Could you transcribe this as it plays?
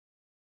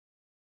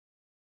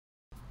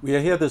We are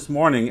here this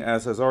morning,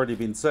 as has already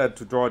been said,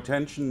 to draw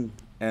attention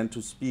and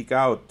to speak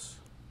out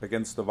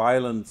against the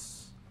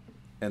violence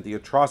and the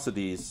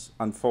atrocities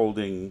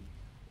unfolding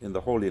in the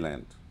Holy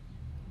Land.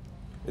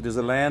 It is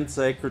a land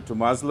sacred to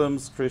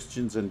Muslims,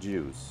 Christians, and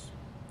Jews.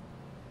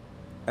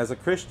 As a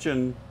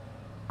Christian,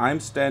 I'm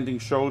standing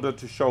shoulder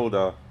to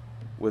shoulder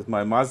with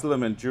my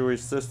Muslim and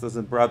Jewish sisters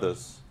and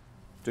brothers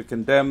to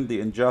condemn the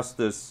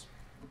injustice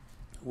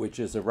which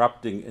is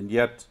erupting in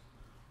yet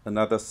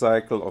another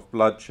cycle of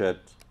bloodshed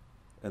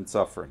and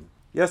suffering.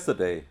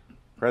 Yesterday,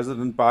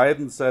 President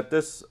Biden said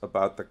this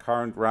about the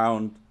current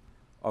round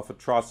of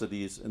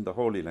atrocities in the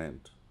Holy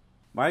Land.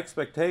 My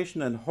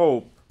expectation and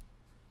hope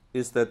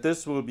is that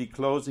this will be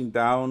closing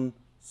down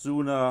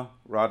sooner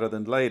rather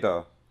than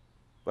later,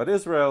 but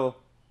Israel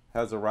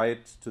has a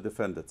right to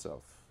defend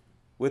itself.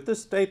 With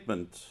this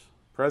statement,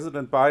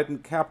 President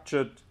Biden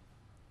captured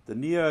the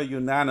near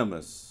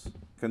unanimous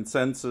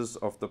consensus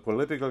of the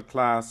political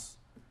class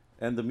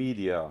and the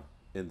media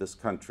in this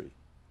country.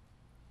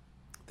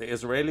 The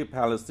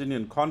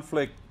Israeli-Palestinian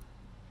conflict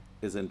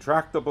is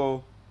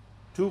intractable,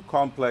 too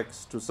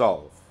complex to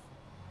solve.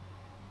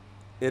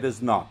 It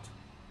is not.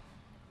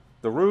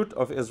 The root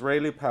of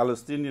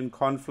Israeli-Palestinian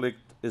conflict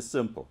is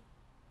simple.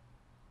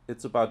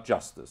 It's about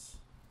justice.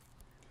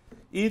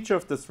 Each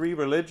of the three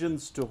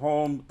religions to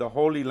whom the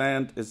Holy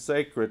Land is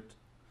sacred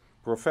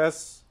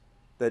profess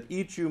that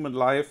each human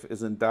life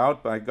is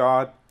endowed by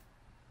God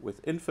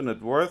with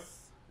infinite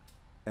worth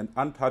and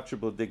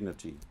untouchable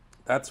dignity.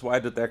 That's why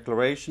the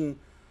Declaration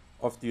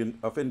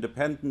of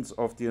Independence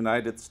of the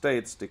United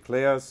States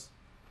declares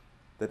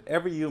that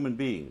every human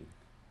being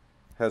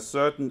has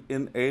certain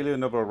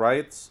inalienable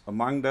rights,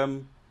 among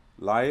them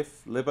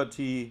life,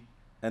 liberty,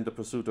 and the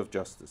pursuit of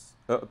justice,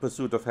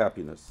 pursuit of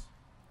happiness.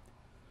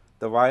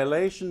 The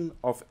violation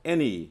of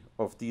any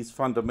of these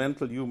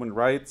fundamental human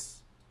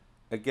rights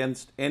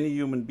against any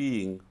human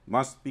being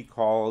must be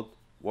called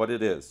what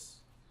it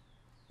is: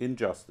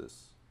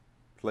 injustice,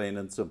 plain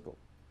and simple.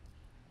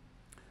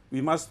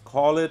 We must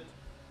call it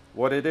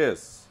what it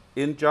is: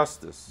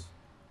 injustice,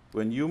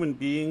 when human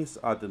beings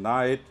are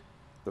denied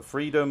the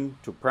freedom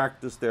to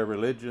practice their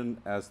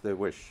religion as they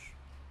wish.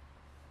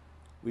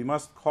 We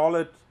must call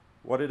it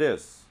what it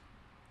is: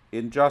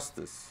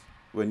 injustice,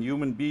 when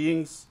human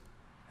beings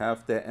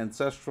have their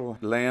ancestral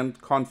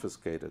land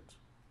confiscated.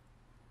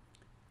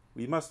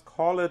 We must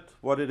call it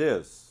what it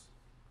is: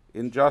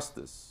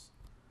 injustice,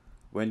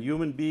 when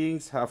human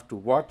beings have to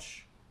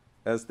watch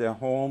as their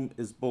home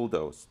is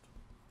bulldozed.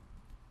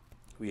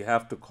 We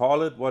have to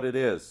call it what it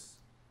is: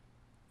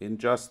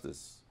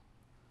 injustice,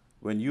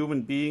 when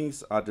human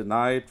beings are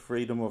denied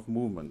freedom of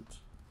movement.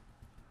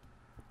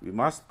 We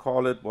must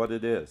call it what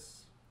it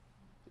is: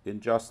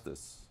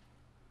 injustice,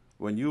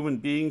 when human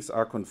beings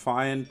are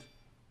confined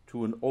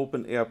to an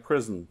open-air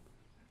prison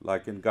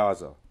like in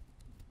Gaza.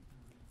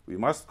 We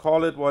must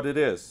call it what it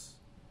is: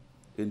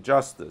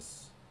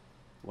 injustice,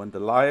 when the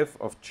life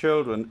of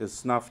children is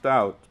snuffed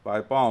out by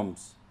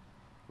bombs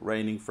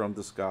raining from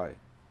the sky.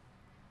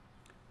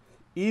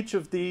 Each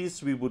of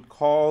these we would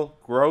call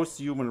gross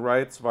human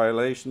rights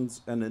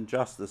violations and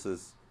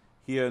injustices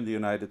here in the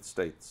United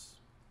States.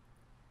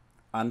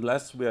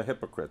 Unless we are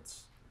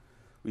hypocrites,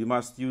 we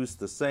must use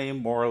the same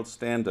moral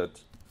standard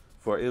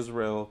for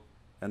Israel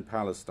and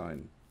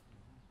Palestine.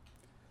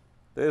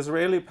 The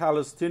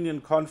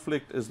Israeli-Palestinian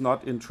conflict is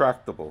not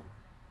intractable,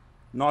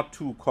 not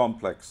too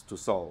complex to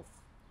solve.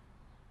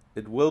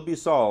 It will be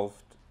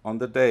solved on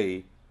the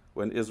day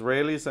when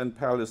Israelis and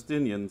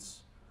Palestinians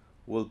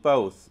will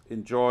both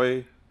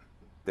enjoy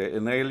their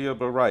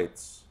inalienable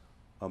rights,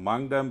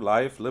 among them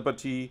life,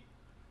 liberty,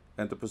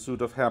 and the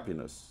pursuit of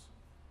happiness.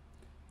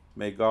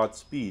 May God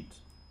speed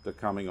the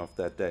coming of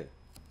that day.